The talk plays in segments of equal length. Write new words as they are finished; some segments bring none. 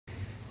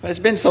Well, it's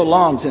been so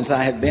long since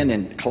I have been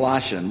in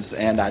Colossians,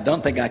 and I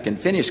don't think I can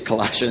finish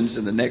Colossians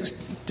in the next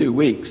 2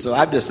 weeks, so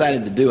I've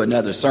decided to do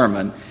another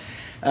sermon.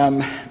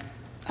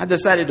 I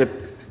decided to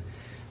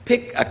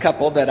pick a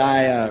couple that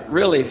I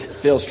really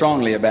feel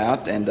strongly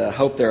about and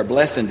hope they're a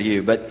blessing to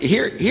you. But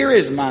here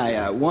is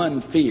my one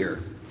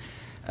fear.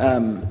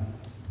 I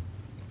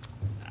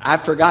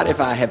forgot if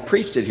I have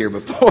preached it here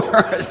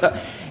before. So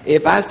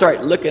if I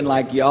start looking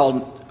like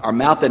y'all are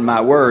mouthing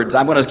my words,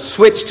 I'm going to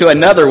switch to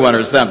another one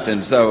or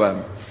something.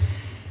 So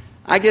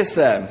I guess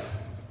the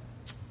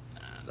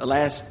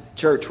last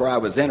church where I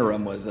was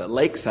interim was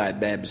Lakeside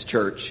Baptist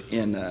Church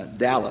in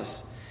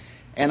Dallas.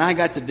 And I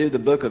got to do the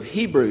book of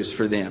Hebrews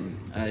for them.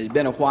 It had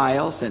been a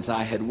while since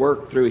I had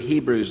worked through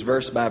Hebrews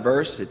verse by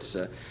verse.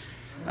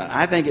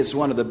 I think it's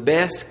one of the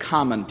best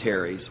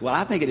commentaries. Well,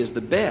 I think it is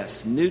the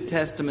best New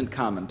Testament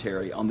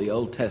commentary on the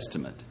Old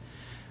Testament.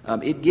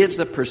 It gives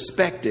a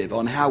perspective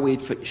on how we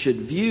should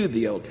view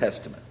the Old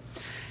Testament.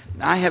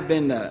 I have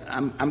been.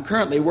 I'm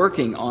currently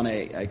working on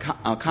a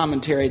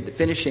commentary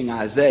finishing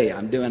Isaiah.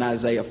 I'm doing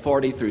Isaiah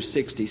 40 through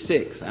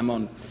 66. I'm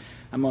on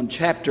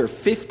chapter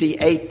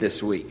 58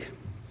 this week.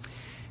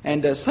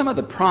 And some of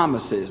the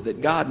promises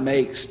that God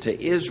makes to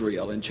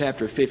Israel in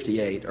chapter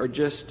 58 are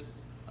just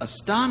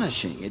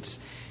astonishing.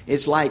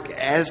 It's like,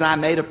 as I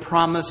made a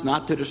promise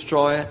not to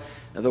destroy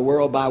the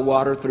world by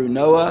water through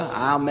Noah,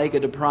 I'll make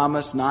it a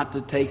promise not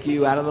to take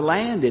you out of the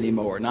land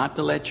anymore, not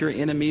to let your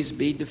enemies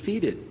be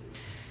defeated.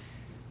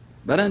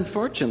 But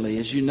unfortunately,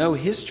 as you know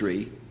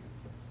history,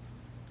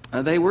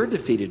 they were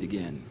defeated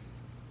again.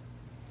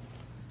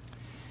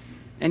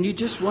 And you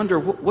just wonder,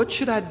 what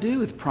should I do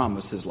with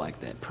promises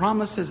like that?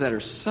 Promises that are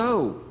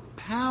so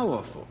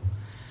powerful.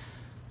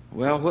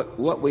 Well,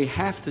 what we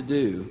have to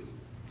do,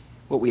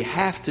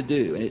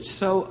 and it's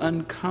so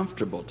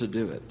uncomfortable to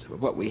do it,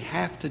 what we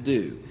have to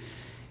do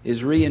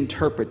is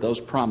reinterpret those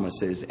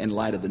promises in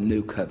light of the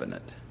new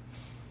covenant,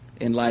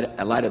 in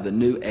light of the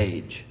new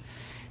age.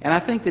 And I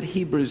think that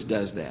Hebrews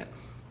does that.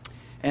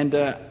 And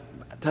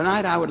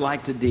tonight I would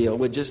like to deal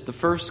with just the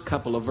first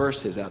couple of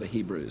verses out of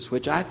Hebrews,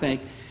 which I think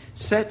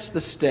sets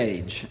the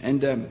stage.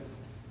 And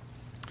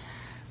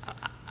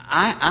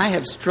I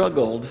have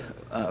struggled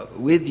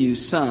with you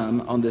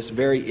some on this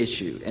very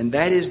issue, and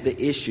that is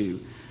the issue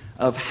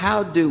of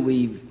how do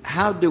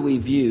we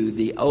view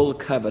the Old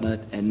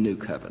Covenant and New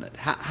Covenant?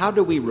 How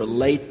do we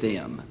relate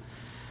them?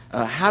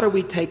 How do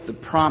we take the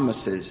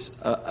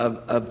promises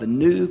of the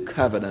New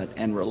Covenant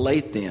and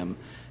relate them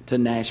to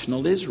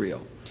national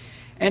Israel?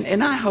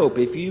 And I hope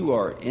if you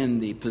are in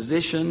the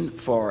position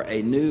for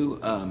a new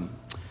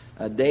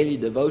a daily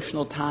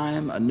devotional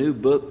time, a new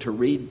book to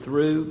read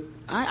through,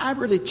 I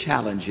really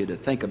challenge you to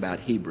think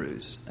about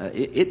Hebrews.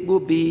 It will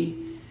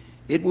be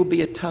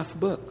a tough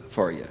book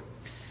for you,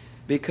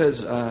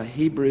 because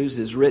Hebrews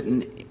is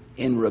written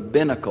in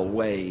rabbinical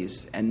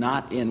ways and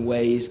not in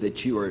ways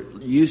that you are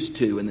used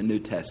to in the New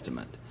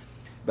Testament.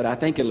 But I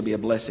think it'll be a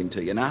blessing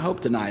to you. And I hope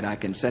tonight I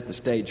can set the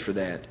stage for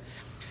that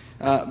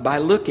by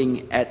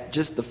looking at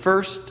just the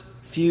first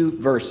few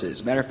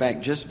verses. Matter of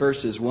fact, just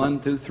verses 1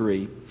 through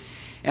 3.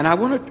 And I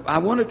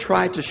want to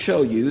try to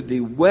show you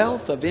the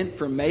wealth of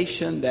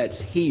information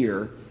that's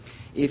here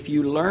if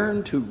you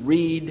learn to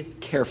read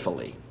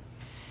carefully.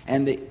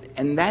 And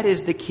that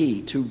is the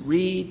key, to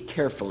read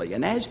carefully.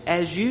 And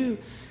as you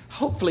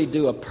hopefully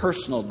do a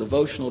personal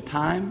devotional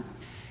time,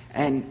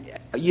 and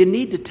you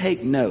need to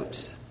take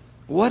notes.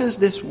 What does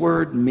this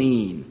word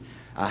mean?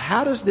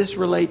 How does this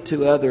relate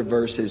to other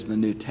verses in the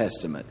New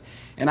Testament?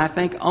 And I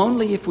think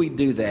only if we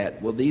do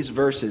that will these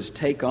verses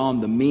take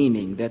on the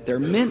meaning that they're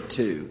meant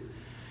to,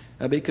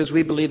 because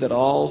we believe that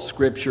all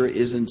Scripture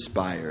is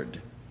inspired,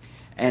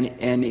 and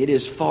it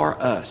is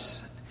for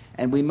us.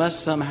 And we must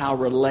somehow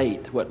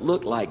relate what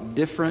look like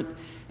different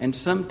and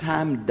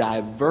sometimes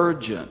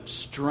divergent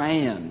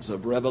strands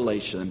of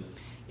revelation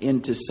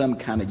into some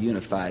kind of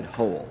unified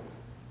whole.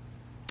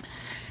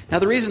 Now,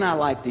 the reason I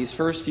like these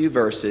first few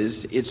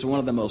verses, it's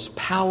one of the most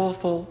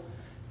powerful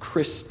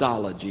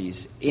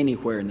Christologies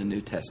anywhere in the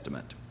New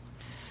Testament.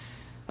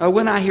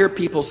 When I hear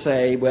people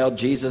say, well,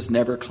 Jesus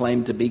never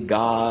claimed to be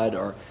God,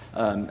 or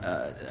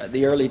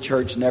the early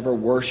church never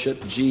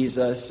worshiped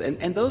Jesus,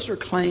 and those are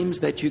claims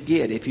that you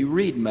get if you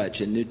read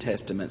much in New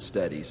Testament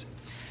studies,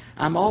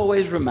 I'm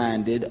always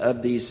reminded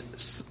of these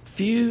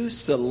few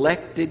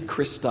selected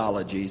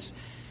Christologies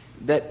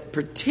that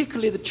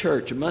particularly the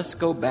church must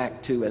go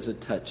back to as a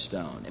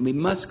touchstone. And we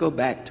must go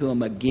back to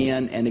them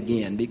again and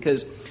again,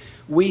 because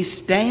we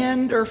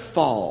stand or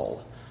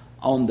fall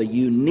on the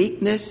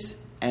uniqueness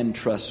and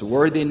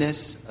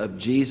trustworthiness of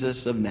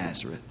Jesus of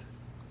Nazareth.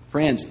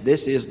 Friends,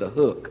 this is the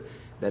hook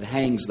that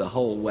hangs the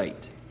whole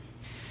weight.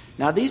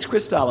 Now, these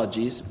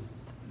Christologies,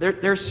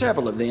 there are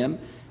several of them.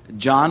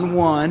 John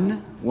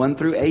 1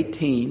 through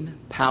 18,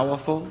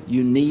 powerful,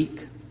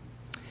 unique.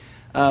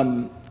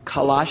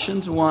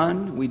 Colossians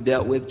 1, we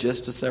dealt with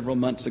just several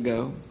months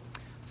ago.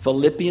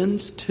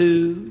 Philippians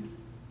 2,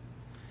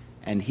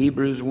 and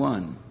Hebrews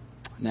 1.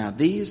 Now,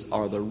 these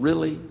are the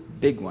really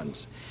big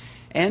ones.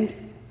 And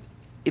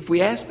if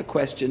we ask the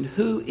question,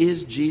 who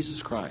is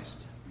Jesus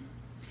Christ?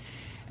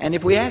 And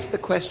if we ask the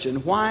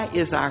question, why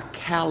is our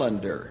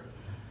calendar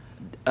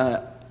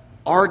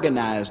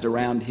organized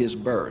around his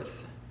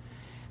birth?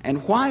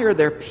 And why are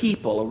there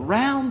people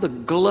around the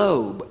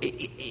globe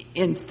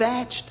in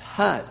thatched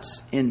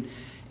huts, in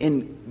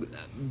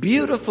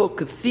beautiful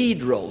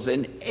cathedrals,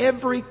 in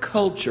every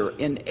culture,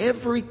 in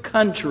every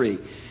country,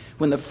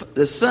 when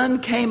the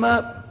sun came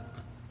up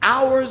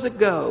hours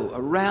ago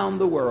around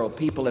the world,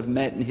 people have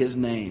met in his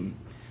name,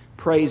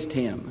 praised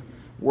him,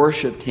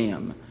 worshiped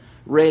him,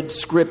 read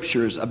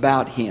scriptures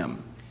about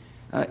him.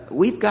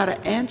 We've got to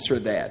answer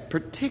that,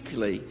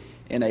 particularly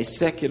in a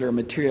secular,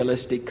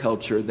 materialistic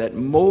culture that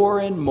more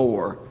and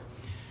more...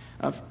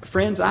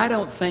 friends, I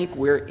don't think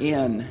we're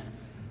in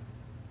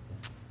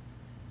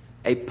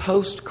a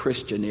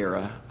post-Christian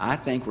era. I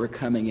think we're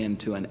coming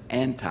into an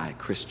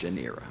anti-Christian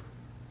era.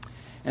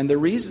 And the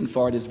reason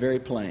for it is very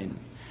plain.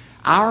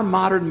 Our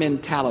modern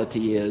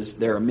mentality is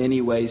there are many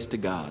ways to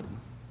God.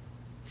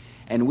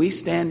 And we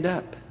stand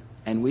up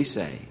and we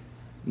say,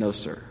 no,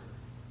 sir,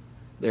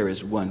 there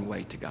is one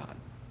way to God.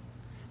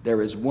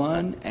 There is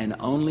one and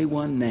only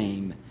one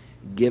name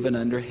given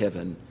under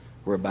heaven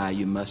whereby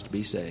you must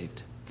be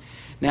saved.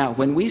 Now,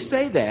 when we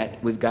say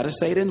that, we've got to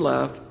say it in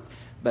love,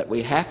 but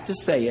we have to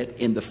say it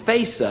in the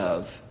face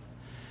of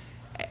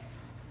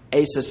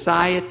a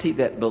society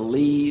that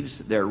believes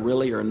there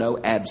really are no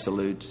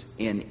absolutes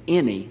in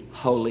any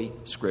holy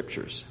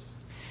scriptures,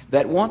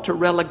 that want to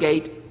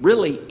relegate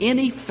really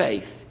any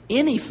faith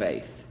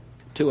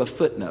to a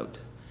footnote.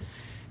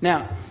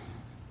 Now,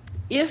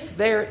 if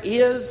there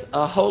is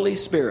a Holy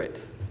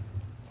Spirit,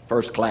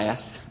 first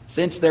class,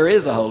 since there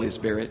is a Holy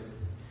Spirit,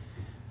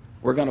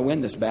 we're going to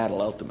win this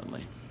battle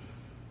ultimately.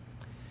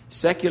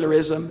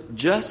 Secularism,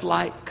 just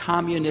like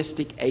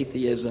communistic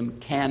atheism,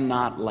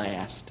 cannot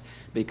last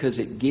because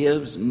it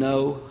gives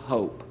no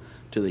hope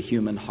to the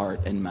human heart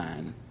and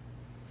mind.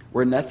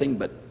 We're nothing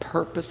but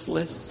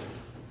purposeless,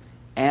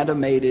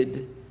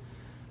 animated,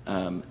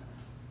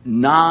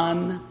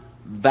 non-valid,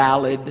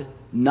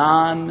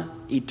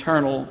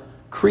 non-eternal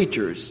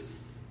creatures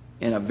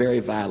in a very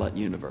violent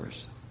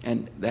universe.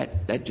 And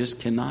that just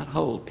cannot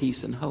hold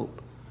peace and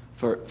hope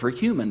for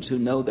humans who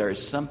know there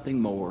is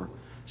something more,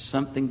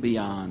 something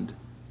beyond.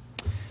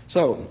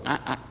 So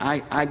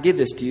I give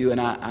this to you,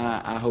 and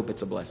I hope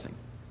it's a blessing.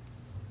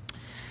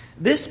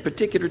 This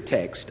particular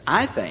text,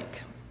 I think,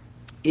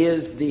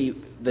 is the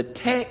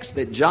text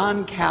that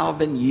John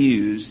Calvin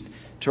used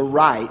to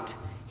write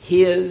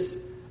his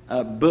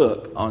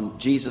book on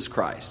Jesus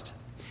Christ.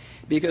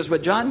 Because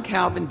what John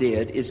Calvin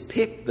did is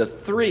pick the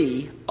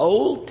 3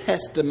 Old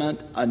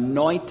Testament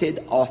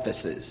anointed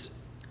offices,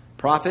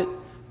 prophet,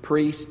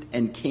 priest,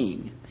 and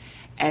king,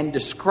 and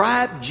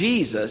describe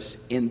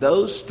Jesus in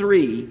those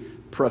 3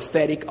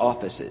 prophetic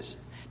offices.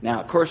 Now,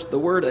 of course, the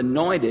word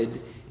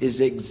anointed is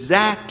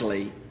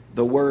exactly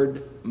the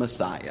word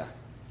Messiah.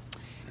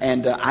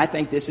 And I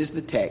think this is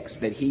the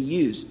text that he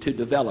used to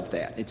develop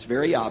that. It's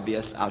very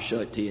obvious. I'll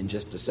show it to you in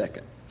just a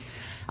second.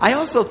 I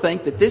also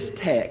think that this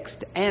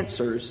text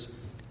answers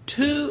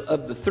 2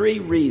 of the 3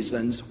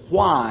 reasons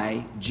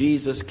why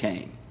Jesus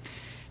came.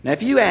 Now,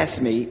 if you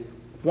ask me,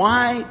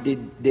 why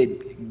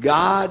did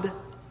God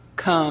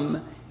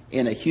come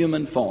in a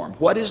human form?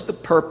 What is the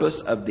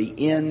purpose of the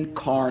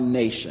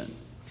incarnation?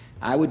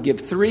 I would give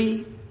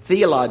 3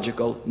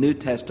 theological New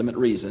Testament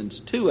reasons.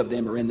 2 of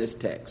them are in this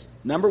text.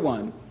 Number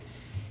 1,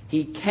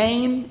 he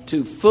came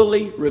to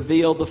fully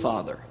reveal the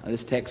Father. Now,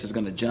 this text is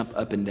going to jump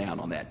up and down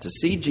on that. To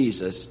see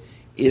Jesus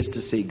is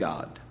to see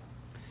God.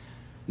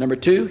 Number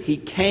 2, he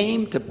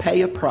came to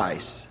pay a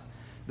price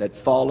that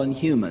fallen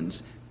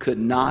humans could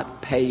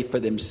not pay for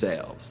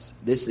themselves.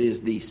 This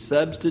is the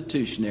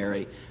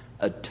substitutionary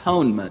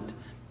atonement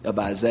of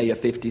Isaiah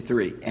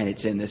 53, and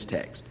it's in this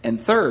text. And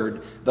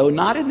third, though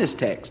not in this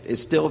text,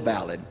 is still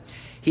valid.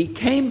 He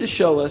came to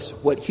show us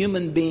what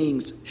human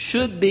beings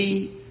should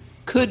be,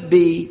 could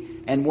be,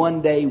 and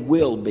one day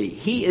will be.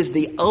 He is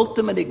the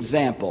ultimate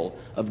example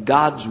of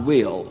God's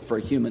will for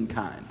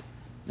humankind.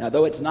 Now,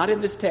 though it's not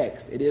in this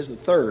text, it is the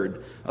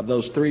third of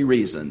those 3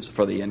 reasons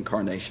for the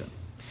incarnation.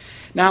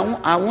 Now,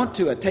 I want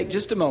to take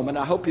just a moment.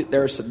 I hope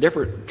there are some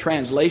different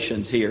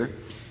translations here,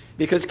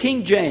 because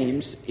King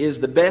James is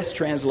the best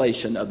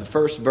translation of the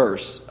first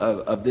verse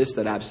of this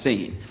that I've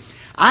seen.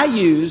 I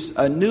use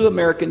a New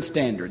American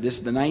Standard. This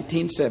is the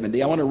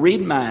 1970. I want to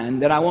read mine.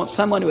 Then I want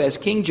someone who has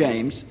King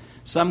James,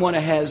 someone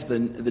who has the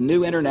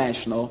New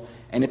International,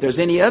 and if there's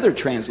any other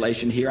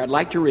translation here, I'd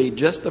like to read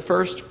just the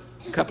first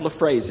couple of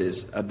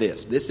phrases of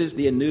this. This is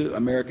the New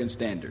American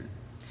Standard.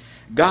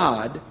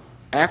 God,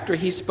 after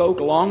he spoke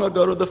long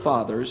ago to the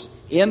fathers,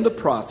 in the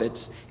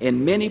prophets,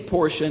 in many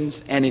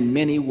portions and in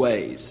many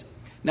ways.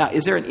 Now,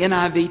 is there an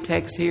NIV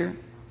text here?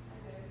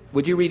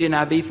 Would you read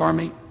NIV for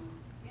me?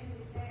 In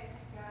the text,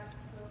 God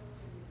spoke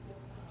to the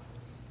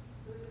forefathers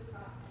through the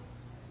prophets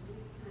at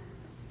many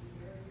times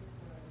in various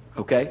ways.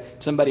 Okay.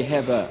 Somebody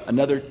have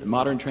another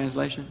modern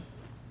translation?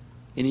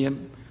 Any of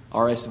them?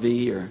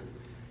 RSV or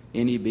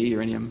NEB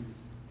or any of them?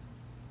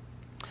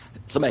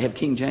 Somebody have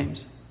King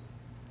James?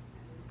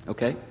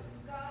 Okay.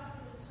 God,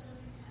 who in so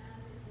many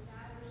times in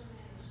diverse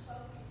manners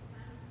spoke to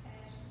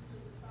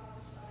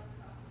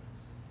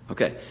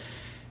Okay.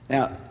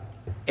 Now,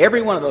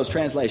 every one of those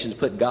translations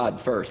put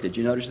God first. Did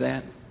you notice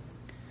that?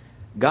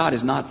 God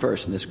is not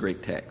first in this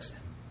Greek text.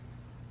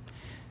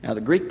 Now,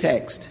 the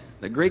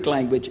Greek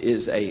language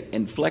is an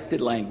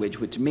inflected language,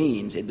 which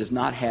means it does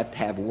not have to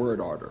have word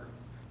order.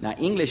 Now,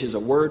 English is a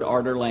word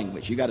order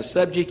language. You got a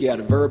subject, you got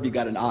a verb, you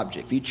got an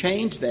object. If you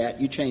change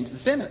that, you change the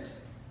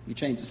sentence.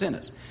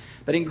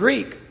 But in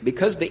Greek,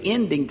 because the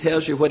ending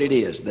tells you what it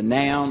is, the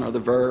noun or the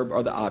verb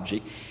or the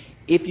object,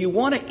 if you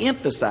want to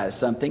emphasize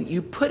something,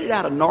 you put it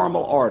out of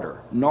normal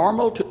order.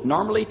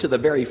 Normally to the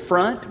very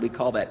front, we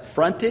call that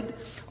fronted,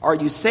 or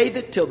you save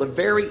it till the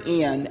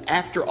very end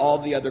after all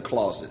the other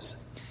clauses.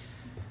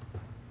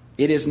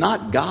 It is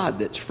not God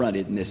that's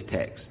fronted in this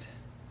text.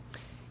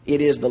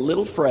 It is the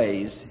little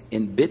phrase,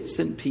 in bits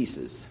and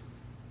pieces.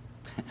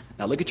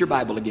 Now look at your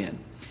Bible again.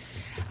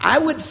 I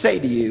would say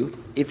to you,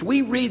 if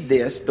we read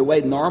this the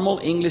way normal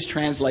English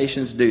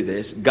translations do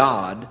this,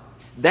 God,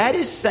 that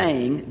is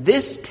saying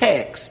this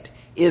text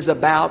is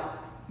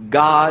about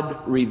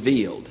God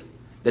revealed.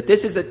 That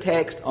this is a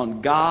text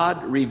on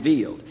God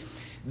revealed.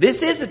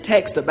 This is a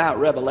text about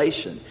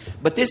revelation,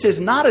 but this is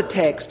not a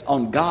text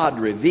on God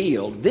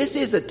revealed. This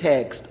is a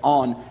text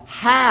on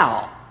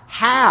how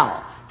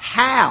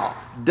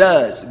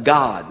does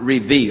God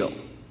reveal?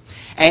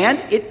 And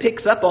it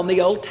picks up on the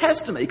Old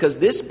Testament because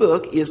this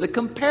book is a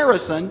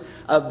comparison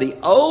of the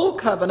Old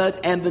Covenant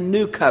and the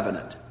New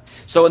Covenant.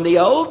 So in the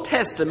Old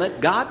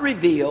Testament, God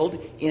revealed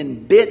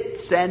in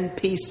bits and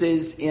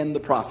pieces in the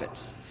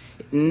prophets.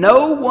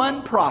 No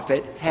one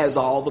prophet has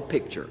all the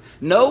picture.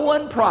 No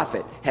one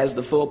prophet has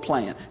the full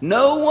plan.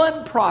 No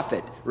one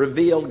prophet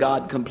revealed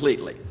God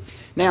completely.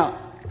 Now,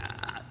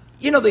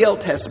 the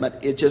Old Testament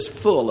is just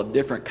full of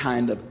different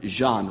kind of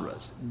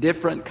genres,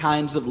 different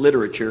kinds of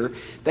literature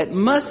that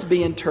must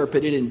be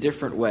interpreted in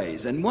different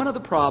ways. And one of the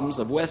problems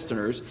of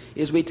Westerners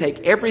is we take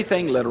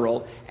everything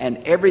literal and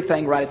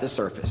everything right at the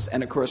surface.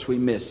 And of course, we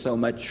miss so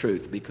much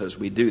truth because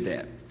we do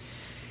that.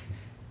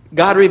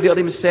 God revealed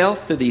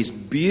himself through these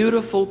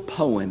beautiful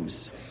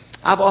poems.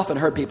 I've often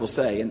heard people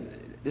say, and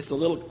this is a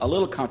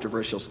little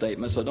controversial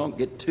statement, so don't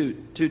get too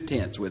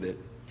tense with it.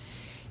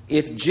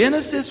 If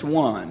Genesis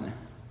 1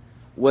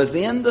 was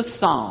in the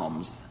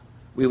Psalms,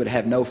 we would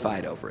have no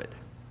fight over it.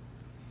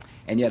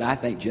 And yet I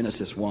think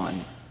Genesis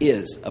 1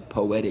 is a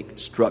poetic,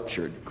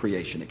 structured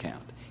creation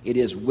account. It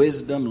is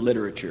wisdom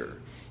literature.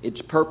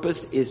 Its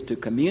purpose is to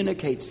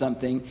communicate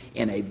something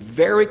in a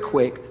very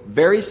quick,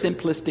 very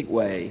simplistic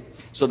way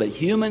so that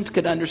humans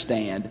could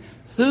understand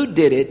who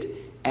did it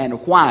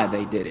and why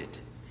they did it.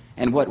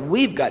 And what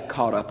we've got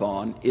caught up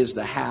on is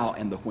the how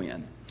and the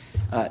when.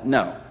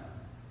 No.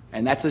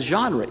 And that's a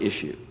genre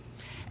issue.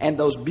 And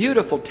those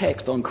beautiful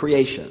texts on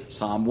creation,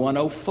 Psalm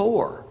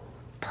 104,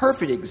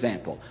 perfect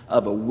example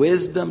of a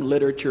wisdom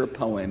literature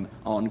poem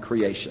on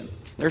creation.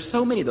 There are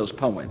so many of those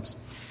poems.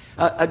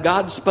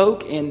 God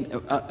spoke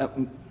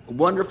in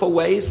wonderful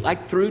ways,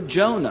 like through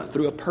Jonah,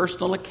 through a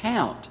personal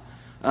account,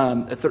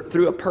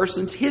 through a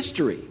person's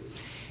history.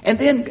 And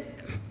then,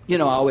 I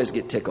always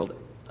get tickled.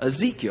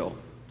 Ezekiel,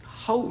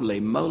 holy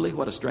moly,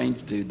 what a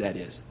strange dude that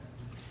is.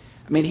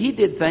 I mean, he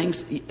did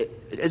things.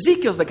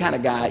 Ezekiel's the kind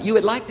of guy, you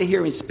would like to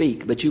hear him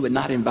speak, but you would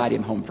not invite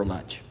him home for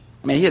lunch.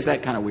 I mean, he is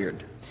that kind of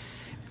weird.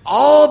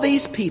 All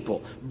these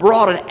people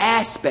brought an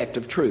aspect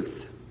of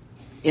truth.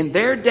 In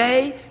their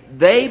day,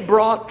 they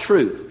brought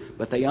truth,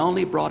 but they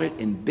only brought it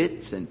in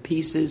bits and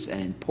pieces and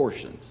in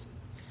portions.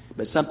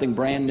 But something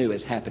brand new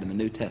has happened in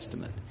the New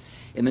Testament.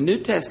 In the New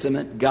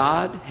Testament,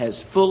 God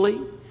has fully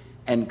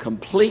and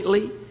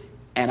completely,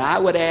 and I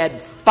would add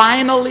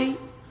finally,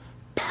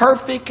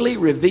 perfectly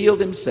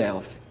revealed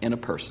himself in a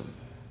person.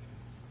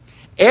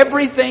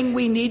 Everything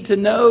we need to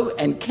know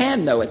and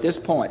can know at this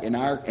point in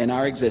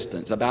our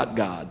existence about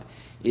God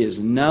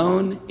is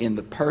known in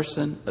the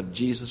person of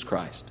Jesus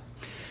Christ.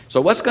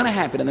 So what's going to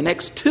happen in the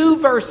next 2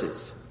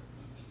 verses?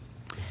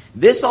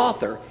 This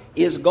author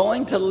is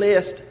going to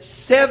list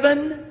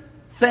 7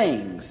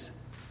 things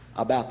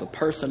about the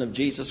person of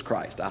Jesus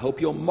Christ. I hope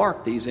you'll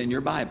mark these in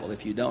your Bible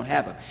if you don't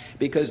have them,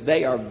 because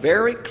they are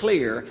very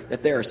clear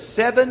that there are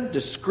 7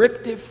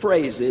 descriptive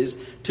phrases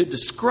to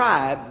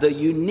describe the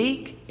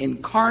unique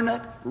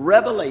incarnate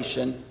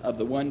revelation of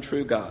the one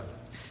true God.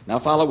 Now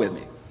follow with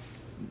me.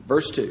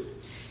 Verse 2.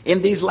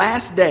 In these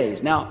last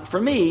days, now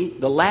for me,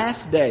 the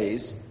last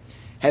days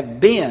have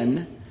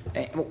been,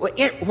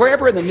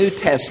 wherever in the New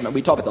Testament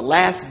we talk about the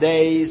last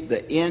days,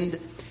 the end,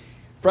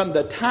 from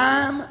the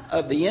time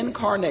of the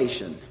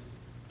incarnation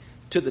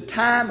to the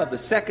time of the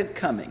second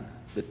coming,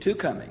 the 2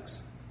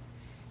 comings,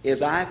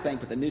 is, I think,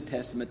 what the New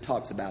Testament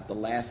talks about, the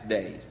last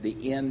days,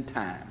 the end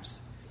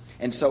times.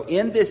 And so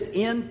in this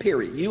end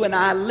period, you and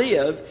I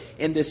live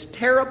in this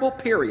terrible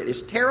period.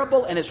 It's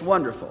terrible and it's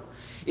wonderful.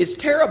 It's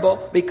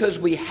terrible because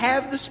we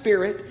have the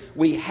Spirit,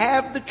 we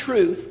have the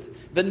truth.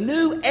 The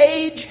new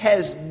age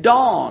has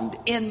dawned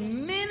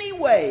in many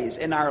ways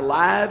in our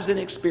lives and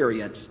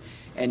experience,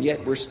 and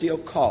yet we're still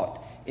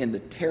caught in the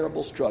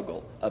terrible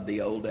struggle of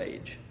the old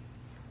age.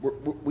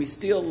 We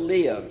still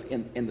live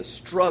in the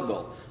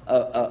struggle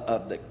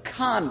of the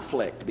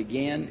conflict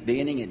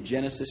beginning in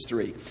Genesis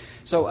 3.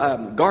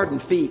 So Gordon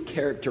Fee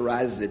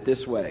characterizes it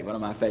this way, one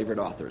of my favorite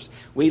authors.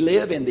 We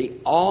live in the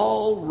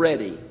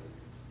already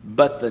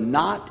but the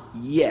not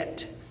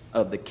yet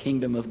of the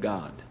kingdom of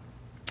God.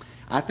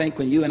 I think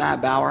when you and I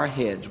bow our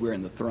heads, we're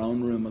in the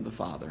throne room of the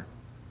Father.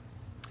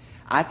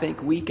 I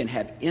think we can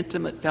have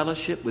intimate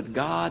fellowship with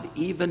God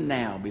even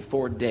now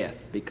before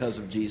death because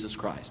of Jesus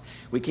Christ.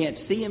 We can't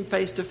see Him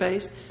face to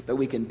face, but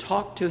we can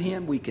talk to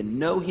Him. We can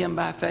know Him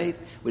by faith.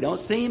 We don't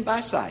see Him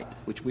by sight,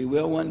 which we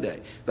will one day.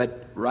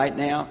 But right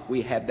now,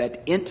 we have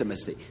that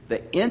intimacy.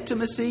 The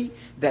intimacy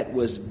that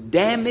was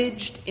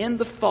damaged in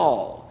the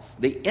fall.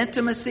 The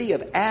intimacy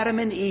of Adam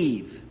and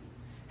Eve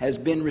has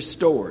been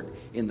restored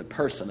in the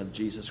person of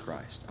Jesus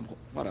Christ.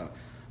 What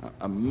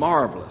a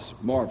marvelous,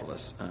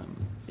 marvelous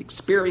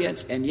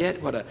experience, and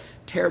yet what a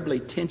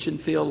terribly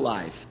tension-filled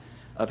life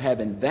of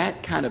having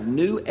that kind of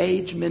new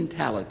age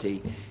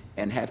mentality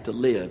and have to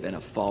live in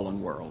a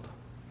fallen world.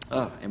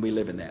 And we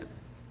live in that.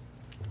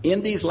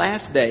 In these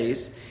last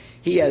days,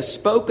 He has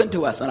spoken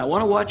to us. And I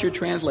want to watch your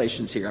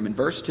translations here. I'm in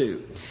verse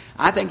 2.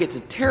 I think it's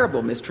a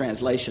terrible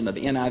mistranslation of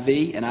the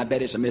NIV, and I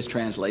bet it's a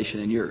mistranslation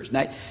in yours.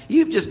 Now,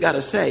 you've just got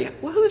to say,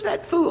 well, who's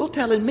that fool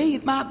telling me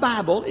my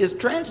Bible is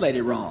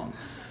translated wrong?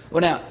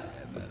 Well, now,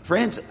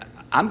 friends,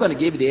 I'm going to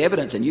give you the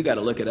evidence, and you got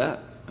to look it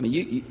up. I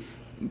mean,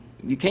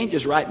 you can't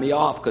just write me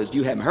off because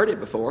you haven't heard it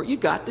before. You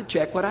got to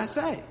check what I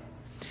say.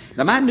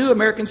 Now, my New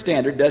American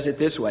Standard does it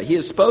this way. He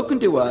has spoken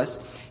to us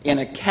in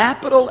a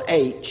capital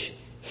H,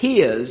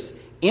 His,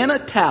 in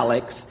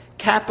italics,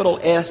 capital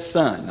S,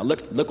 Son. Now,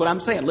 look what I'm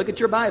saying. Look at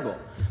your Bible.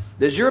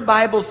 Does your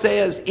Bible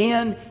says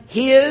in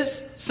His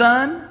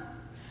Son?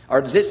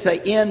 Or does it say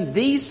in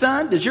the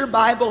Son? Does your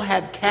Bible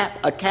have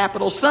a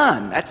capital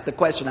Son? That's the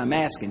question I'm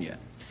asking you.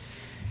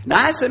 Now,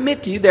 I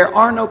submit to you there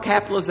are no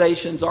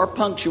capitalizations or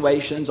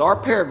punctuations or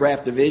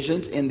paragraph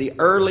divisions in the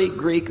early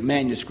Greek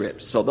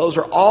manuscripts. So those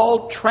are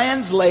all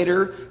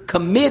translator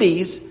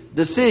committees'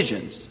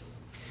 decisions.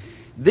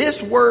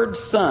 This word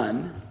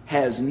Son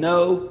has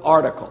no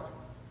article.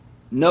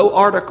 No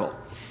article.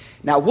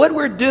 Now, what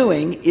we're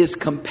doing is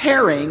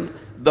comparing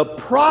the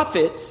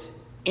prophets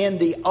in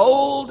the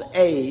old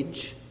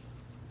age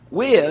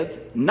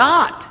with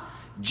not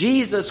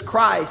Jesus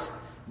Christ,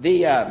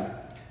 the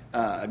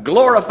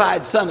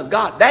glorified Son of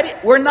God.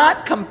 We're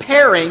not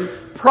comparing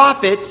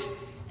prophets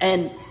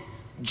and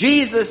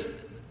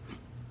Jesus,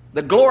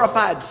 the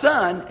glorified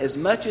Son, as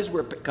much as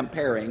we're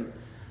comparing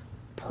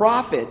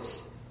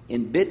prophets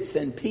in bits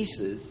and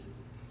pieces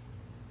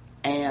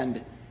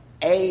and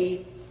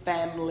a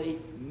family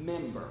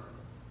member,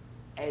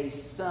 a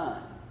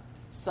son,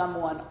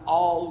 someone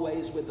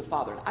always with the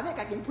Father. I think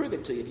I can prove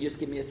it to you if you just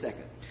give me a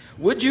second.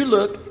 Would you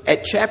look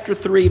at chapter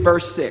 3,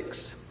 verse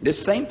 6?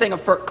 This same thing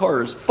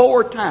occurs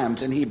 4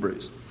 times in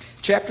Hebrews.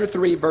 Chapter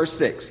 3, verse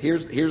 6.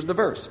 Here's the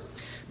verse.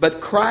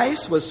 But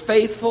Christ was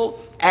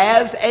faithful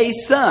as a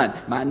son.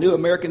 My New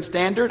American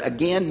Standard,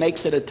 again,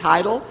 makes it a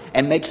title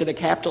and makes it a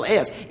capital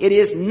S. It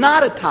is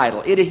not a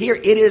title. It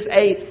is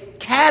a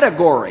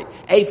category,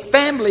 a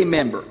family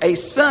member, a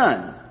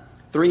son.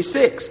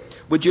 3:6.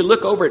 Would you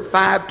look over at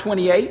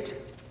 5:28?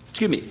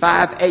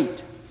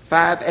 5:8.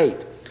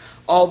 5:8.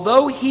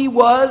 Although he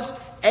was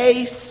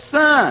a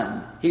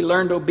son, he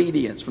learned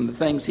obedience from the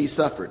things he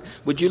suffered.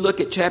 Would you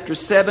look at chapter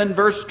 7,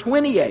 verse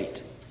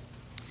 28?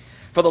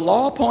 For the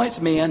law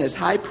appoints men as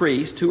high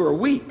priests who are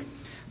weak,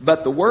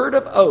 but the word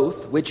of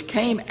oath, which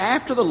came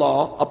after the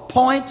law,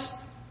 appoints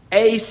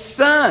a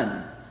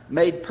son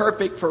made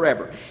perfect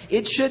forever.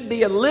 It should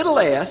be a little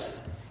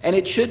s, and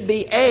it should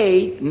be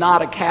a,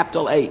 not a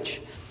capital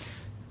H.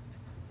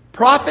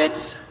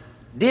 Prophets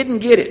didn't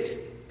get it.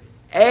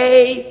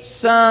 A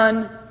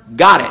son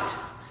got it.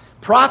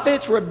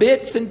 Prophets were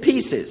bits and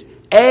pieces.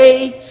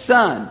 A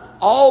son,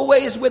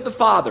 always with the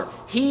Father.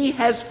 He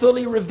has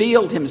fully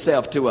revealed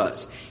himself to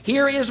us.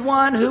 Here is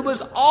one who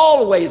was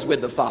always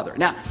with the Father.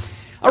 Now,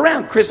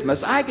 around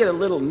Christmas, I get a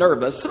little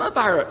nervous. Some of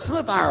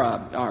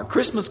our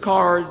Christmas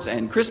cards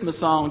and Christmas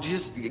songs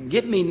just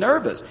get me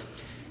nervous.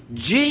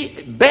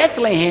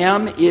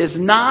 Bethlehem is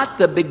not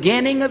the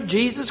beginning of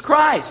Jesus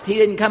Christ. He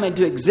didn't come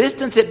into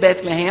existence at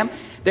Bethlehem.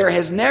 There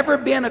has never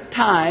been a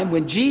time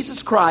when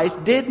Jesus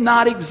Christ did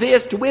not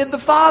exist with the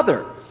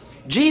Father.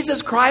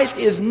 Jesus Christ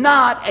is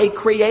not a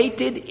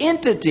created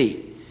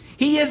entity.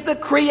 He is the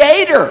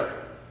Creator.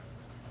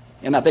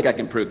 And I think I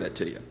can prove that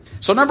to you.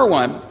 So number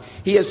one,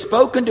 He has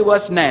spoken to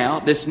us now,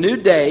 this new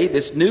day,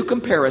 this new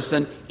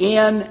comparison,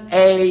 in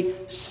a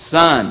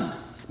Son.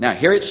 Now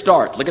here it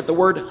starts. Look at the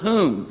word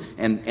whom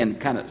and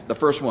kind of the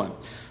first one.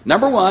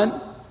 Number one,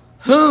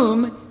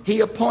 whom He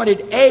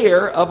appointed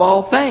heir of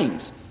all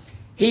things.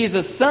 He's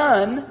a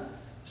son,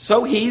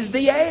 so He's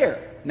the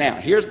heir. Now,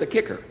 here's the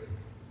kicker.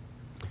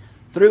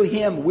 Through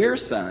Him, we're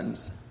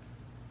sons,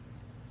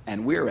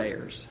 and we're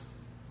heirs.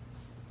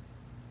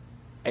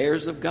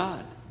 Heirs of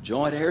God,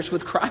 joint heirs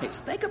with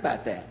Christ. Think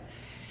about that.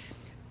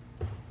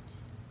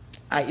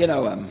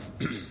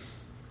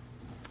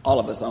 All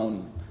of us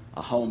own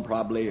a home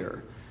probably,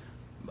 or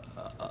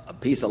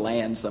piece of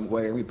land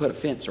somewhere, and we put a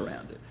fence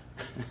around it.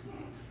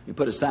 We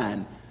put a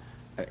sign.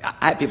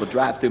 I had people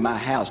drive through my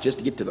house just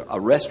to get to a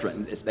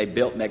restaurant they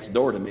built next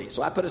door to me.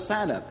 So I put a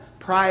sign up,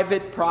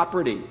 private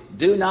property,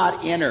 do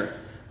not enter.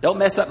 Don't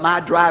mess up my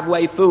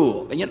driveway,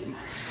 fool. And,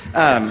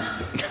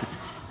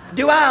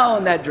 do I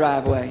own that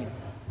driveway?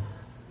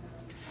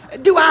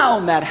 Do I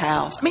own that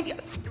house? I mean,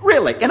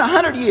 really, in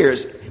 100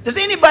 years, is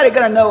anybody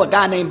going to know a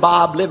guy named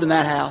Bob lived in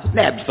that house?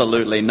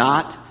 Absolutely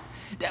not.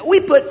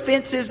 We put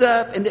fences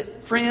up, and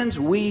friends,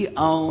 we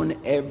own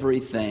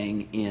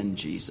everything in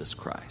Jesus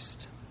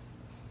Christ.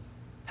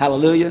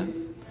 Hallelujah.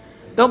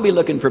 Don't be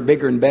looking for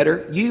bigger and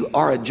better. You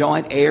are a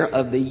joint heir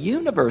of the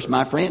universe,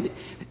 my friend.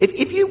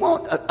 If you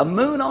want a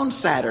moon on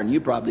Saturn, you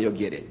probably will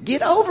get it.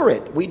 Get over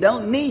it. We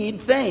don't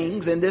need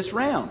things in this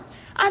realm.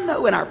 I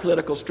know in our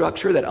political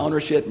structure that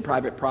ownership and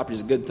private property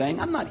is a good thing.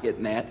 I'm not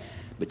hitting that.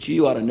 But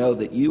you ought to know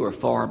that you are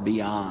far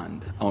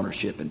beyond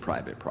ownership and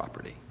private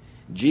property.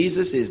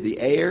 Jesus is the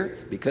heir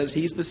because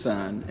he's the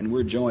son, and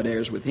we're joint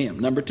heirs with him.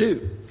 Number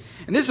 2,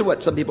 and this is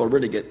what some people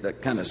really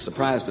get kind of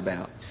surprised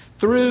about.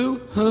 Through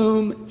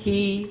whom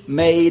he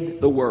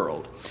made the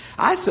world.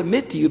 I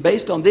submit to you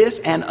based on this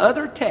and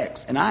other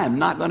texts, and I am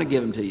not going to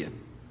give them to you.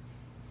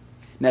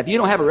 Now, if you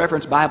don't have a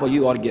reference Bible,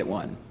 you ought to get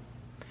one.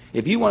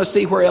 If you want to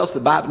see where else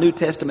the New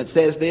Testament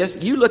says this,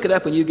 you look it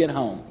up when you get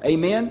home.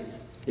 Amen?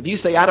 If you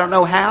say, I don't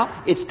know how,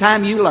 it's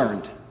time you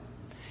learned.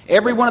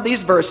 Every one of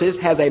these verses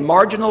has a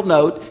marginal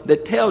note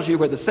that tells you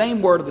where the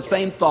same word or the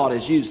same thought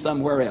is used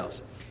somewhere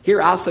else.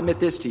 Here, I'll submit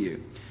this to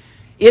you.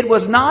 It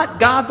was not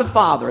God the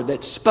Father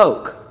that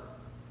spoke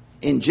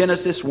in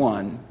Genesis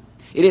 1.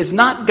 It is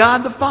not God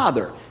the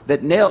Father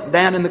that knelt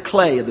down in the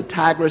clay of the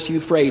Tigris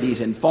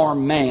Euphrates and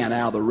formed man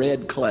out of the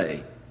red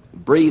clay,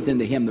 breathed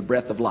into him the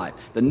breath of life.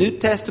 The New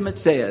Testament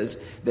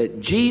says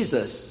that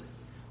Jesus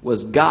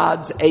was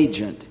God's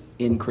agent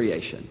in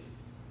creation.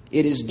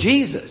 It is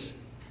Jesus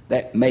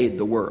that made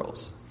the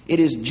worlds. It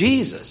is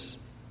Jesus.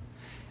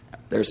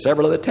 There are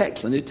several other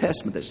texts in the New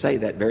Testament that say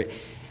that very.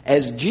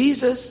 As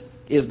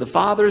Jesus is the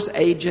Father's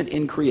agent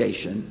in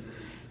creation,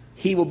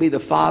 he will be the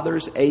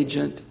Father's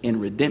agent in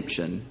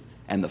redemption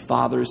and the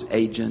Father's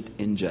agent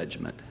in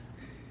judgment.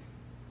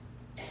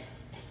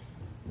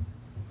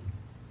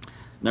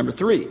 Number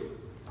 3,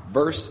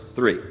 verse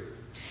 3.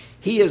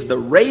 He is the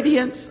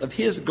radiance of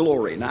his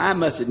glory. Now, I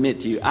must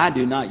admit to you, I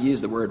do not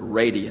use the word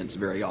radiance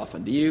very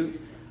often. Do you?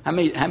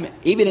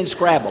 Even in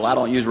Scrabble, I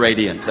don't use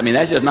radiance. I mean,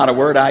 that's just not a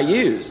word I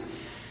use.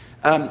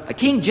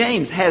 King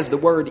James has the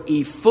word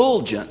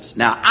effulgence.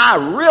 Now, I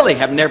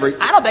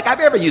don't think I've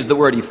ever used the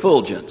word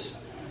effulgence.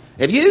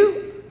 Have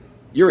you?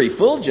 You're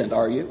effulgent,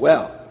 are you?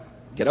 Well,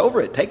 get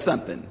over it. Take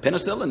something.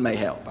 Penicillin may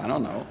help. I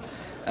don't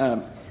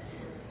know.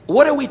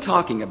 What are we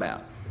talking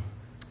about?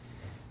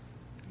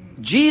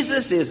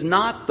 Jesus is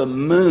not the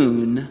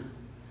moon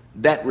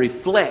that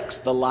reflects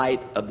the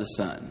light of the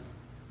sun.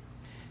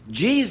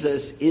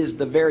 Jesus is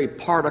the very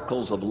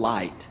particles of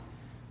light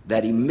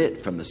that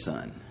emit from the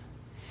sun.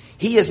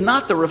 He is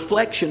not the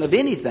reflection of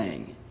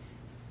anything.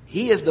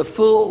 He is the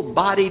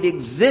full-bodied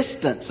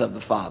existence of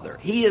the Father.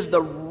 He is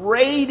the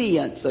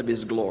radiance of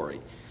his glory.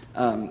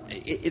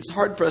 It's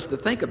hard for us to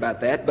think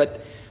about that,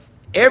 but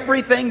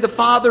everything the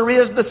Father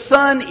is, the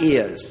Son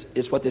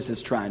is what this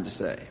is trying to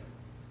say.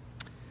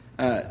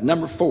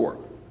 Number 4,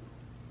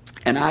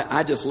 and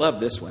I just love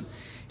this one.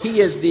 He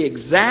is the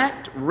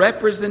exact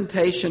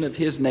representation of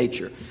his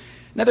nature.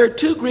 Now, there are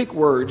 2 Greek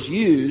words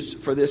used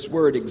for this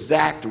word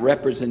exact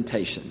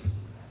representation.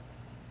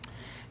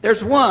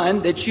 There's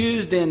one that's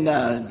used in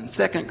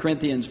 2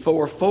 Corinthians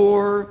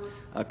 4:4,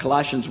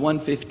 Colossians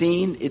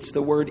 1:15. It's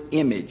the word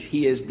image.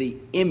 He is the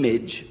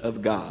image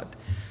of God.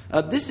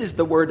 This is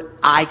the word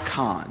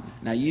icon.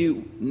 Now,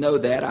 you know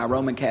that our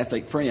Roman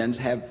Catholic friends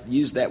have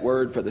used that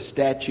word for the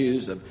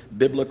statues of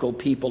biblical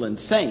people and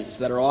saints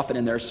that are often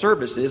in their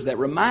services that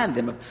remind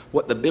them of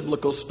what the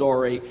biblical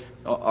story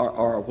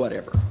or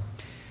whatever.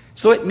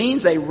 So it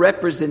means a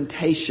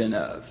representation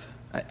of,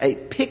 a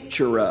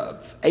picture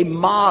of, a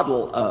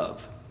model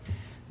of.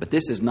 But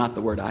this is not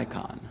the word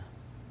icon.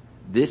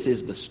 This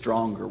is the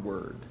stronger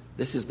word.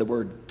 This is the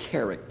word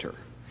character.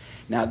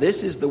 Now,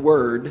 this is the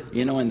word,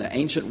 in the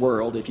ancient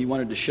world, if you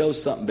wanted to show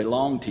something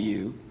belonged to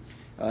you,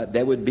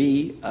 there would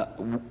be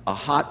a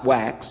hot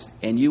wax,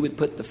 and you would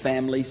put the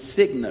family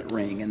signet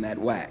ring in that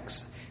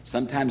wax.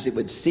 Sometimes it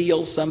would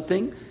seal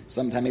something.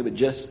 Sometimes it would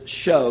just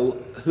show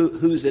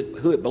who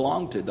it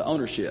belonged to, the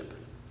ownership.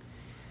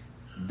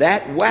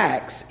 That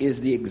wax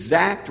is the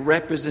exact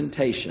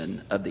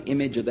representation of the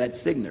image of that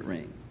signet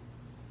ring.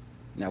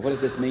 Now, what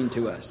does this mean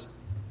to us?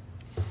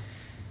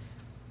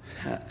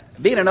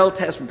 Being an Old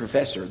Testament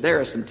professor, there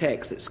are some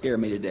texts that scare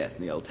me to death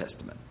in the Old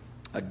Testament.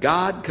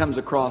 God comes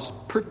across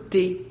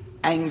pretty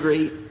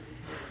angry,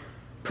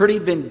 pretty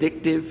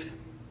vindictive,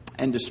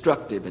 and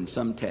destructive in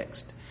some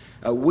text.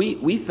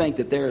 We think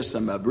that there are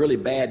some really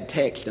bad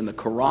texts in the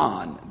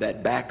Quran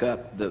that back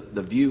up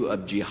the view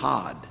of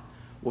jihad.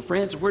 Well,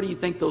 friends, where do you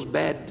think those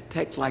bad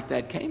texts like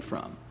that came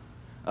from?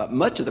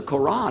 Much of the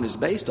Quran is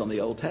based on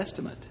the Old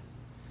Testament.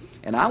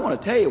 And I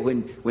want to tell you,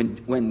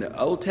 when the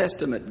Old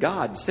Testament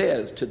God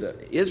says to the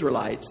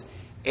Israelites,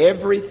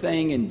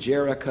 everything in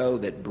Jericho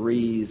that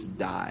breathes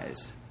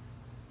dies.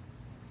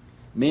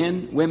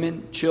 Men,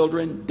 women,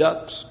 children,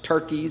 ducks,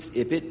 turkeys,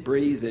 if it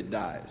breathes, it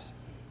dies.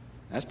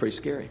 That's pretty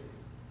scary.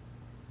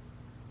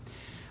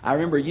 I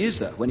remember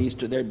Uzzah, when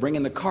they're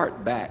bringing the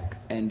cart back,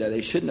 and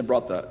they shouldn't have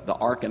brought the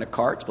ark in a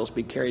cart. It's supposed to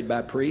be carried by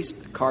a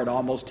priest. The cart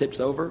almost tips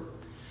over,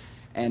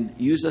 and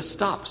Uzzah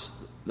stops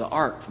the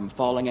ark from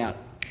falling out.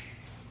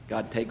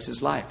 God takes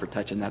his life for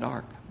touching that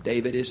ark.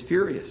 David is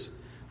furious.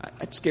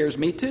 It scares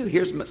me too.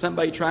 Here's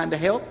somebody trying to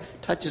help,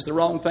 touches the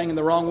wrong thing in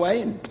the wrong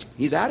way, and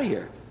he's out of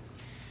here.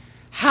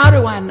 How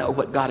do I know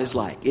what God is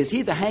like? Is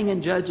he the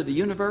hanging judge of the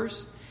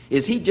universe?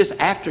 Is he just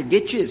after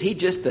get you? Is he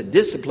just the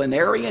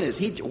disciplinarian?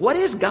 What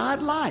is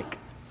God like?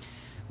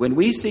 When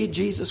we see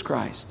Jesus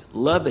Christ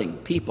loving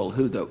people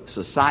who the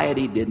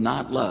society did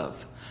not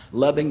love,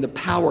 loving the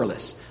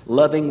powerless,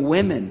 loving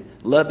women,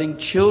 loving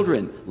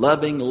children,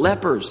 loving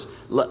lepers,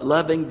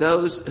 loving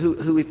those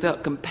who he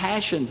felt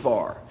compassion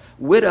for,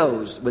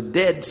 widows with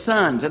dead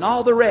sons, and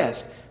all the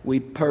rest, we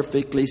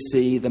perfectly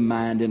see the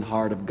mind and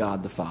heart of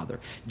God the Father.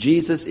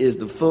 Jesus is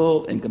the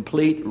full and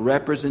complete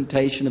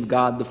representation of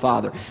God the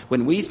Father.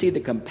 When we see the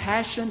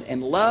compassion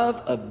and love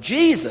of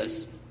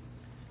Jesus,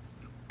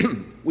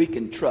 we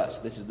can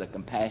trust this is the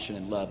compassion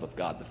and love of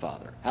God the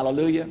Father.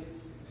 Hallelujah.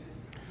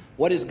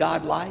 What is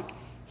God like?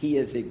 He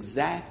is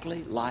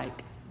exactly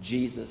like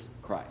Jesus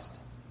Christ.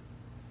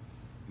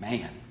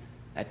 Man,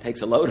 that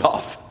takes a load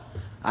off.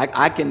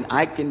 I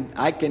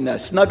can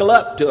snuggle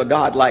up to a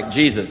God like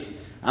Jesus.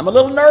 I'm a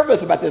little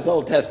nervous about this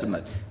Old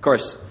Testament. Of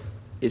course,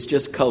 it's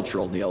just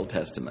cultural in the Old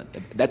Testament.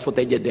 That's what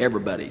they did to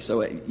everybody.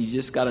 So you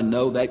just got to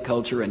know that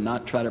culture and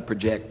not try to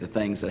project the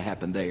things that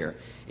happened there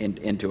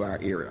into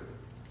our era.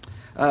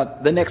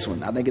 The next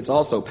one, I think it's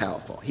also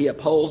powerful. He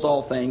upholds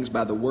all things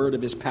by the word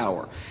of his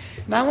power.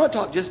 Now I want to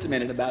talk just a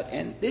minute about,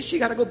 and this you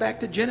got to go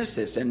back to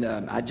Genesis. And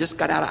I just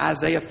got out of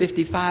Isaiah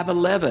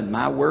 55:11.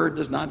 My word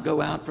does not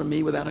go out from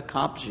me without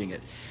accomplishing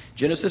it.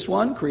 Genesis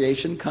 1,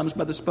 creation comes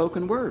by the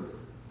spoken word.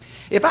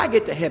 If I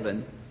get to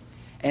heaven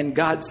and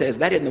God says,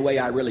 that isn't the way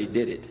I really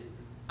did it,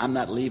 I'm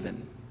not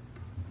leaving.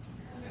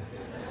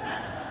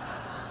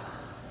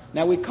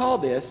 Now we call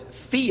this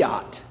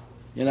fiat,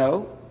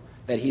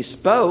 that he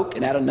spoke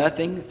and out of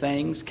nothing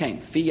things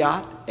came.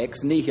 Fiat,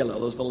 ex nihilo,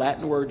 those are the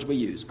Latin words we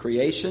use.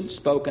 Creation,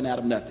 spoken out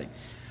of nothing.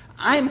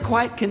 I am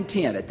quite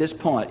content at this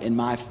point in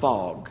my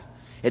fog,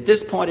 at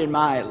this point in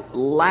my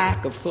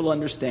lack of full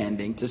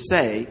understanding, to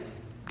say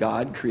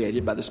God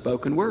created by the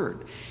spoken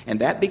word.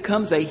 And that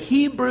becomes a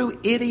Hebrew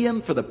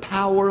idiom for the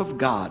power of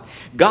God.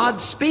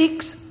 God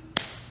speaks,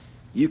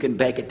 you can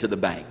bake it to the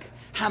bank.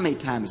 How many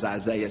times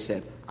Isaiah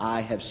said,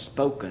 I have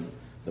spoken,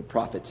 the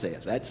prophet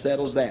says. That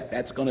settles that.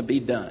 That's going to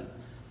be done.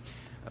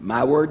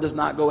 My word does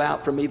not go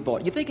out from me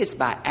void. You think it's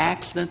by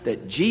accident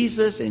that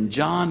Jesus in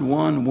John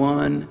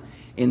 1:1,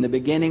 in the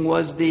beginning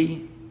was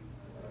the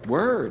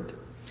Word?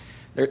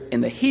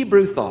 In the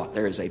Hebrew thought,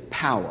 there is a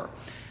power.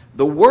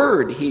 The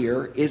word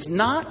here is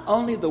not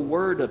only the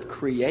word of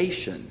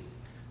creation,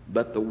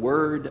 but the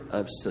word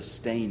of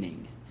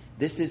sustaining.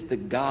 This is the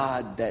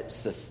God that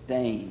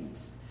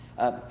sustains.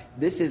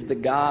 This is the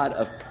God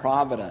of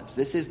providence.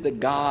 This is the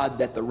God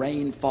that the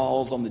rain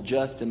falls on the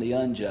just and the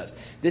unjust.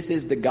 This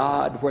is the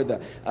God where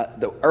the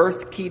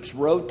earth keeps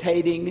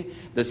rotating,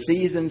 the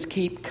seasons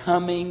keep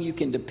coming. You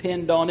can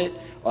depend on it.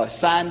 A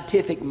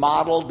scientific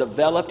model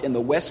developed in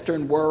the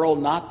Western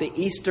world, not the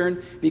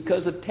Eastern,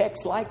 because of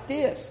texts like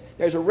this.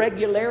 There's a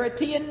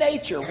regularity in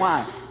nature.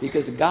 Why?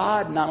 Because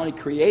God not only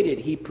created,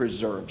 He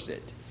preserves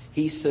it.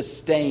 He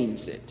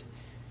sustains it.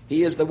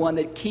 He is the one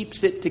that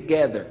keeps it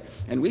together.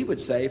 And we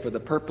would say for the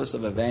purpose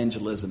of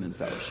evangelism and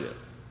fellowship.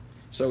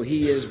 So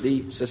He is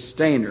the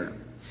sustainer.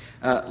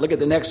 Look at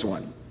the next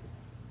one.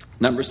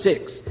 Number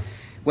 6.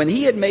 When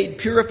He had made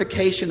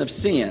purification of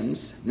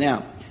sins.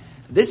 Now,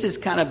 this is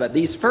kind of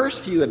these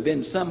first few have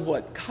been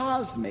somewhat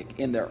cosmic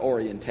in their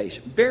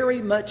orientation.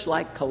 Very much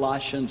like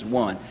Colossians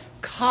 1.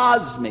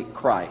 Cosmic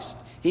Christ.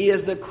 He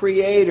is the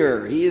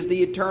creator. He is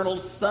the eternal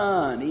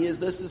Son. He is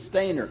the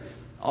sustainer.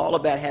 All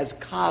of that has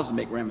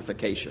cosmic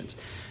ramifications.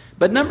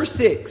 But number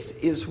 6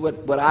 is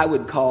what I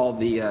would call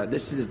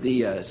this is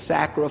the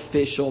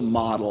sacrificial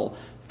model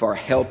for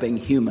helping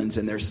humans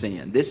in their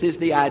sin. This is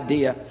the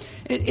idea.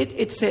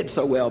 It's said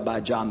so well by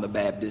John the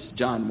Baptist,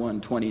 John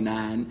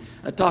 1:29,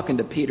 talking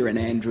to Peter and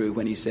Andrew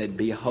when he said,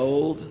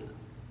 behold,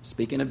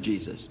 speaking of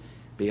Jesus,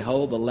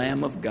 behold the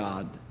Lamb of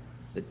God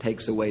that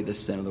takes away the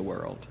sin of the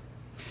world.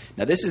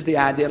 Now, this is the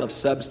idea of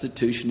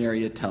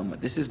substitutionary atonement.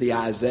 This is the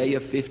Isaiah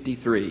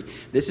 53.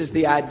 This is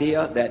the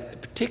idea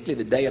that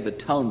particularly the Day of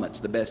Atonement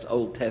is the best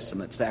Old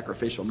Testament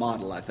sacrificial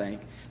model, I think.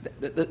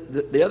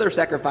 The other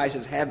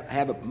sacrifices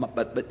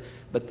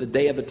but the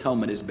Day of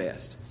Atonement is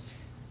best.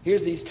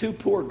 Here's these 2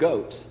 poor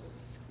goats.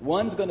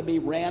 One's going to be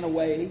ran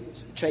away,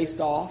 chased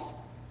off.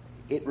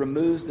 It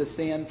removes the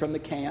sin from the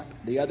camp.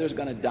 The other's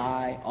going to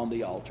die on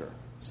the altar.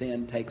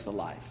 Sin takes a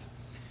life.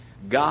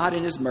 God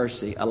in His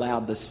mercy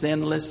allowed the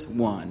sinless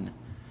one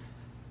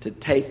to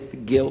take the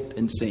guilt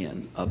and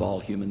sin of all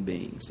human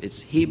beings.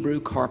 It's Hebrew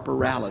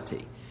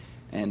corporality.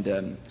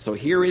 And so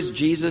here is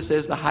Jesus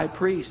as the high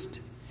priest.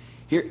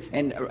 Here,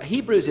 and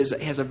Hebrews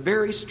has a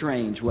very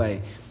strange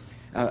way.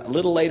 A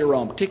little later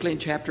on, particularly in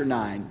chapter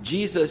 9,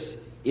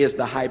 Jesus is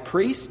the high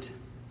priest,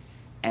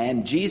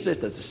 and Jesus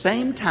at the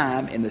same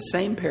time, in the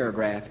same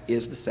paragraph,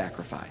 is the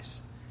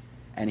sacrifice.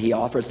 And he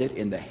offers it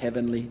in the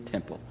heavenly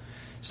temple.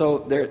 So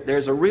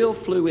there's a real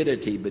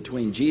fluidity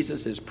between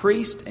Jesus as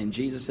priest and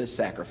Jesus as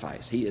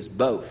sacrifice. He is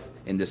both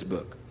in this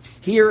book.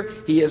 Here,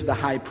 he is the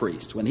high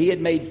priest. When he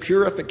had made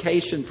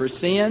purification for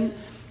sin,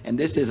 and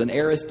this is an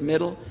aorist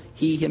middle,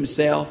 he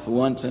himself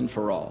once and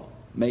for all.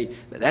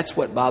 That's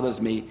what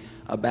bothers me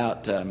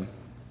about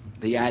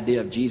the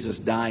idea of Jesus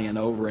dying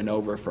over and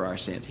over for our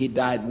sins. He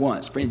died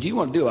once. Friends, you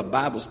want to do a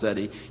Bible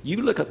study,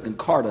 you look up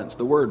concordance,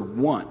 the word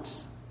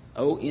once,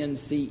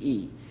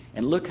 O-N-C-E,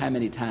 and look how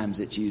many times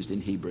it's used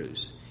in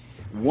Hebrews.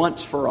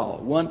 Once for all,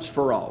 once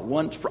for all,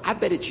 once for... I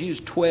bet it's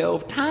used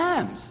 12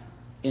 times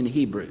in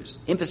Hebrews,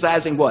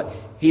 emphasizing what?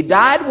 He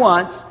died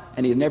once,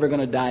 and he's never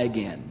going to die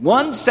again.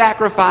 One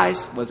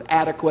sacrifice was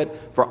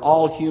adequate for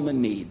all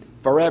human need,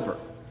 forever.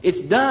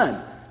 It's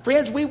done.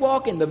 Friends, we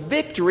walk in the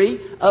victory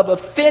of a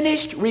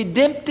finished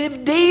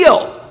redemptive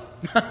deal.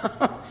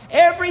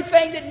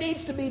 Everything that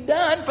needs to be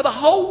done for the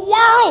whole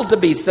world to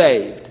be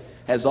saved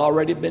has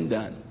already been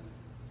done.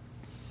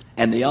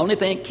 And the only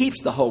thing that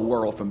keeps the whole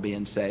world from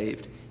being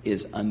saved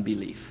is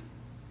unbelief.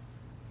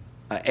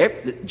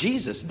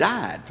 Jesus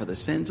died for the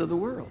sins of the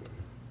world.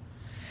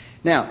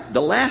 Now,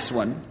 the last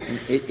one,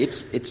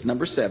 it's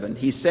number 7.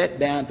 He sat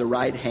down at the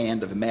right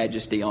hand of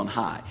majesty on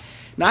high.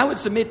 Now, I would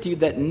submit to you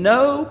that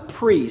no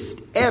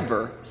priest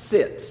ever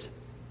sits.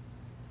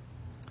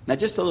 Now,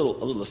 just a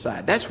little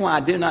aside. That's why I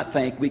do not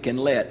think we can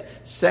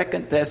let 2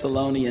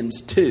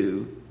 Thessalonians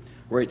 2,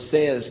 where it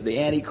says the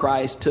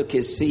Antichrist took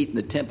his seat in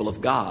the temple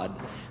of God,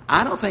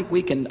 I don't think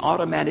we can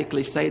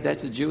automatically say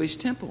that's a Jewish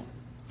temple.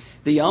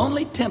 The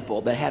only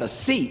temple that had a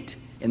seat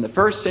in the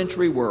first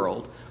century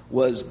world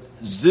was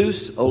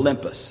Zeus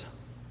Olympus,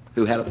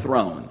 who had a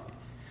throne,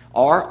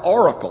 or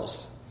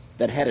oracles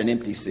that had an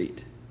empty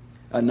seat.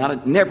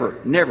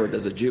 Never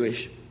does a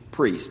Jewish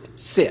priest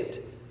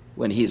sit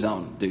when he's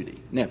on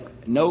duty. Never.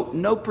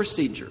 No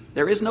procedure.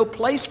 There is no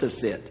place to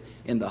sit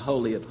in the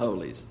Holy of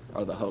Holies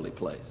or the holy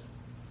place.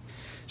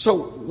 So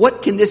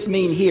what can this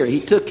mean here? He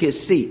took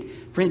his seat.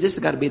 Friends, this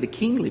has got to be the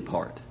kingly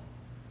part.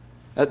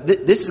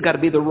 This has got to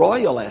be the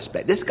royal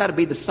aspect. This has got to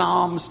be the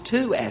Psalms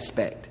 2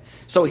 aspect.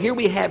 So here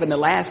we have in the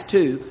last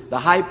two, the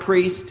high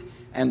priest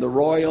and the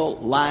royal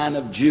line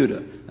of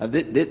Judah.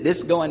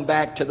 This going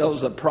back to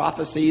those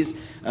prophecies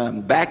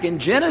back in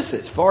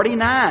Genesis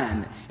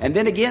 49. And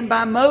then again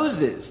by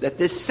Moses, that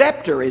this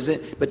scepter is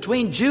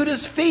between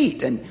Judah's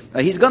feet. And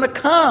he's going to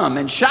come,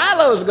 and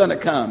Shiloh's going to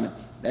come.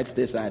 That's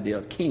this idea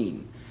of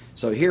king.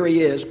 So here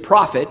he is,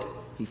 prophet.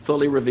 He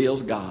fully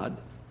reveals God.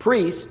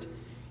 Priest,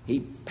 he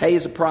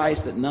pays a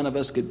price that none of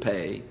us could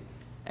pay.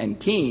 And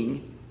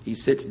king, he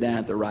sits down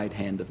at the right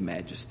hand of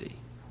majesty.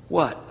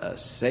 What a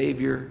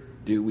Savior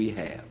do we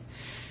have.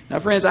 Now,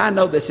 friends, I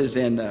know this is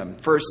in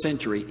first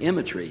century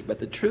imagery, but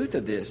the truth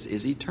of this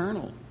is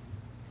eternal.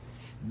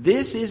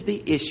 This is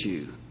the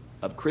issue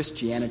of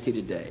Christianity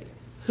today.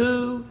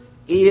 Who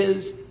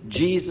is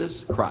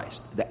Jesus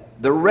Christ?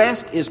 The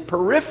rest is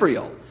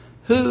peripheral.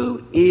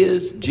 Who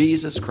is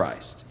Jesus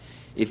Christ?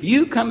 If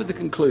you come to the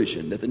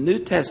conclusion that the New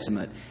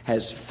Testament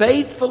has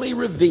faithfully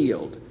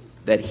revealed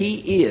that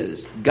he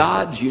is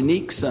God's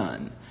unique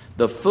Son,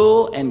 the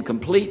full and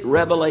complete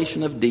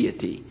revelation of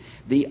deity,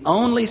 the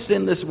only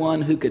sinless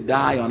one who could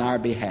die on our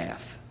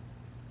behalf,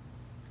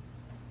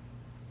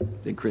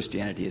 then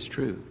Christianity is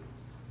true.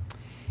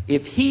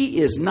 If he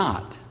is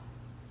not,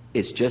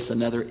 it's just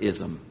another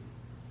ism.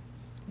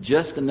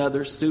 Just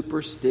another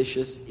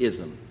superstitious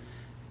ism.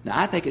 Now,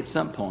 I think at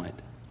some point,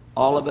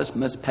 all of us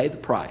must pay the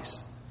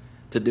price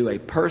to do a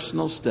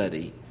personal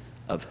study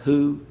of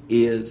who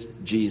is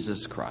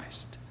Jesus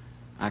Christ.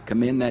 I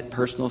commend that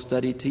personal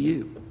study to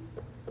you.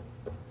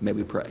 May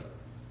we pray.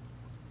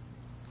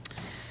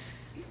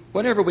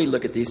 Whenever we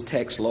look at these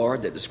texts,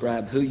 Lord, that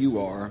describe who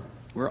you are,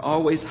 we're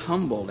always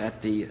humbled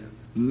at the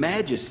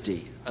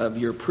majesty of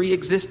your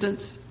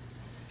pre-existence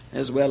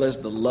as well as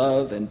the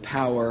love and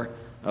power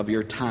of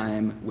your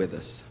time with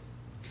us.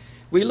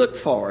 We look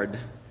forward,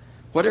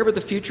 whatever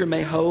the future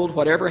may hold,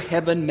 whatever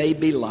heaven may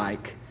be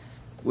like,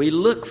 we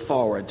look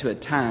forward to a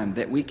time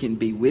that we can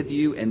be with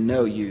you and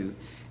know you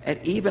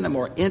at even a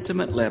more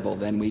intimate level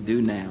than we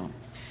do now.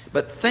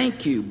 But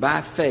thank you,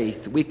 by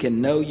faith, we can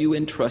know you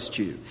and trust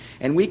you.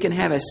 And we can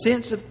have a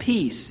sense of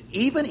peace,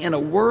 even in a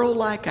world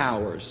like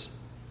ours,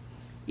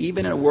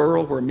 even in a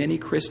world where many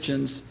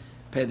Christians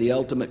pay the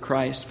ultimate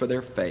price for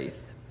their faith.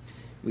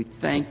 We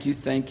thank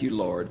you,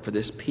 Lord, for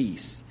this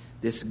peace,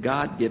 this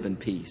God-given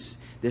peace,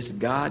 this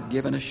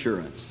God-given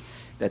assurance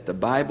that the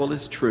Bible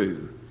is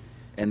true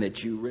and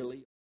that you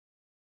really